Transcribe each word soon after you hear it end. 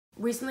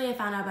Recently I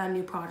found out about a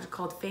new product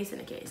called Face in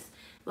a Case.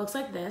 It looks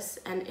like this,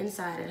 and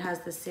inside it has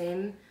the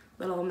same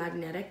little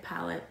magnetic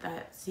palette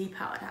that Z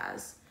Palette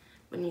has,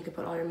 when you can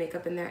put all your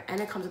makeup in there,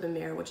 and it comes with a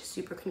mirror, which is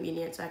super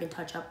convenient, so I can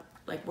touch up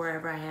like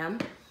wherever I am.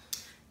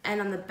 And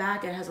on the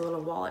back it has a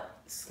little wallet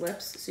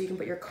slips, so you can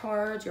put your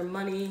cards, your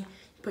money,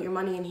 put your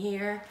money in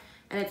here,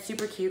 and it's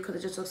super cute because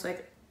it just looks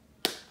like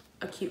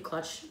a cute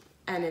clutch,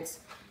 and it's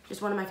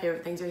just one of my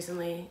favorite things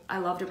recently. I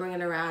love to bring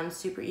it around,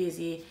 super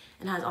easy,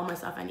 and has all my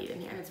stuff I need in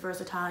here. And it's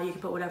versatile, you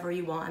can put whatever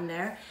you want in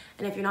there.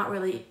 And if you're not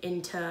really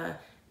into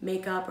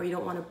makeup or you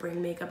don't want to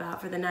bring makeup out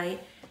for the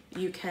night,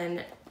 you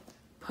can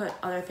put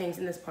other things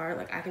in this part.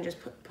 Like I can just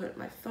put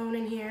my phone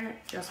in here,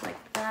 just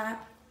like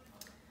that.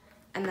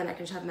 And then I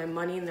can just have my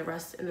money and the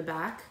rest in the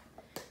back.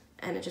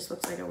 And it just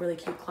looks like a really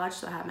cute clutch.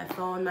 So I have my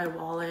phone, my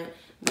wallet,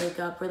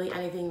 makeup, really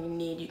anything you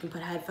need. You can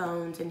put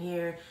headphones in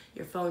here,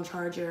 your phone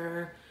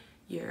charger,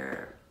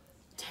 your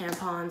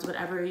tampons,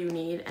 whatever you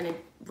need, and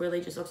it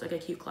really just looks like a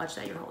cute clutch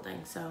that you're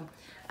holding. So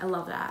I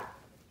love that.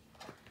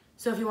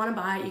 So if you want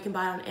to buy it, you can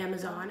buy it on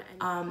Amazon.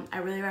 I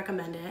really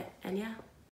recommend it, and yeah.